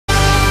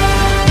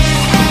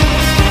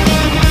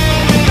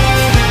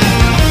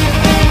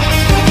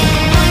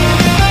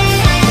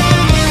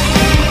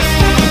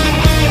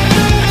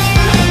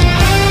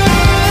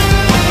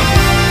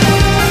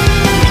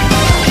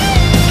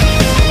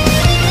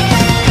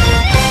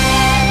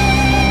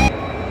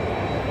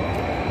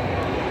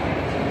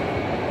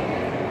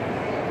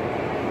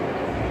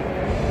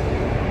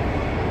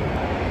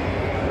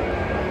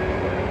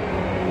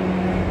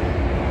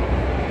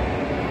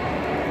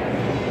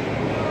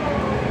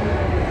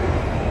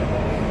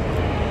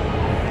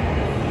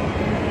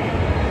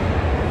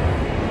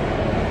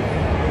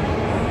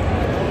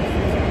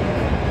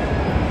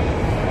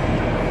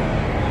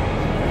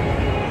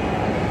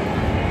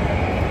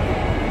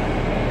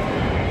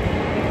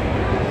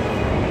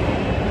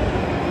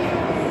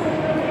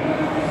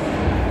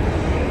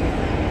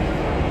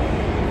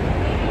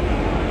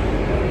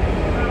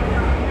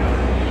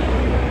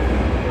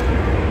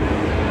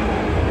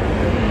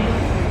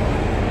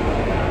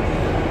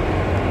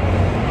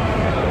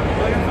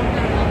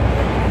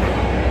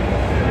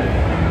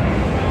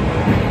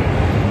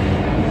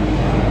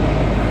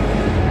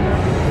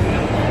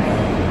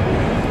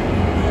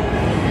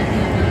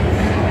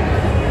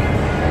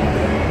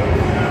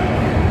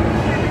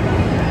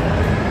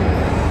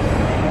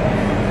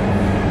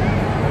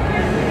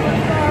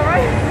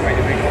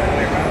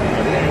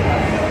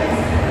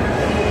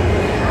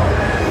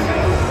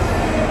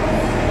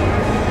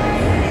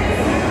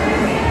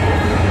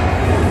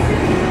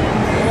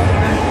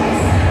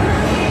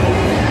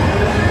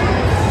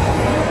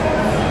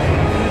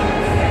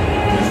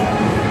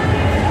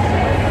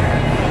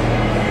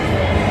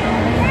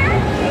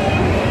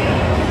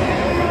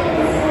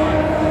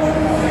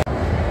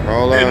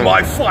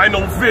my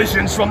final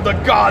visions from the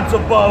gods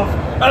above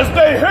as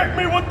they hit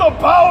me with the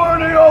power of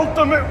the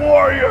Ultimate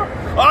Warrior.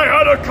 I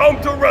had to come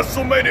to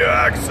Wrestlemania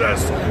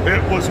Axxess.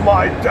 It was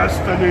my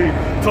destiny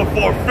to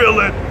fulfill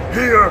it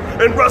here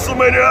in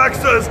Wrestlemania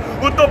Axxess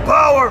with the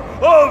power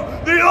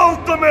of the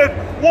Ultimate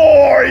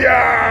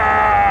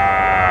Warrior.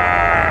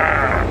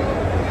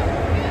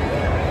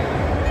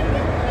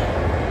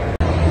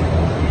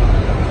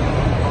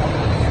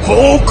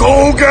 Hulk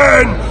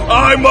Hogan,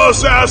 I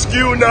must ask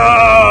you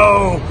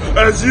now,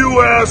 as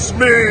you ask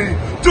me,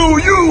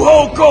 do you,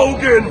 Hulk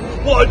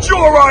Hogan, want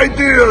your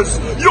ideas,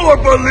 your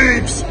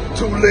beliefs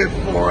to live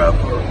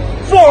forever?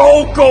 For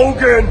Hulk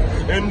Hogan,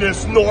 in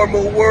this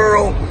normal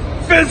world,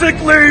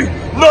 physically,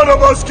 none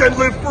of us can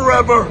live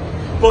forever,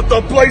 but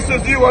the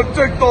places you have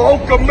taken the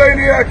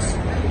Hulkamaniacs,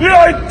 the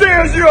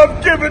ideas you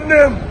have given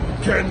them,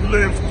 can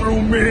live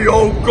through me,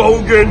 Hulk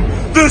Hogan.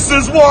 This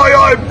is why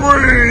I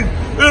breathe.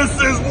 This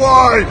is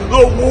why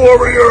the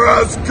Warrior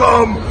has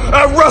come.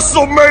 At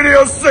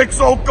WrestleMania 6,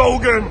 Hulk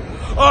Hogan,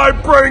 I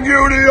bring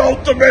you the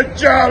ultimate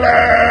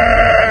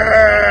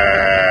challenge!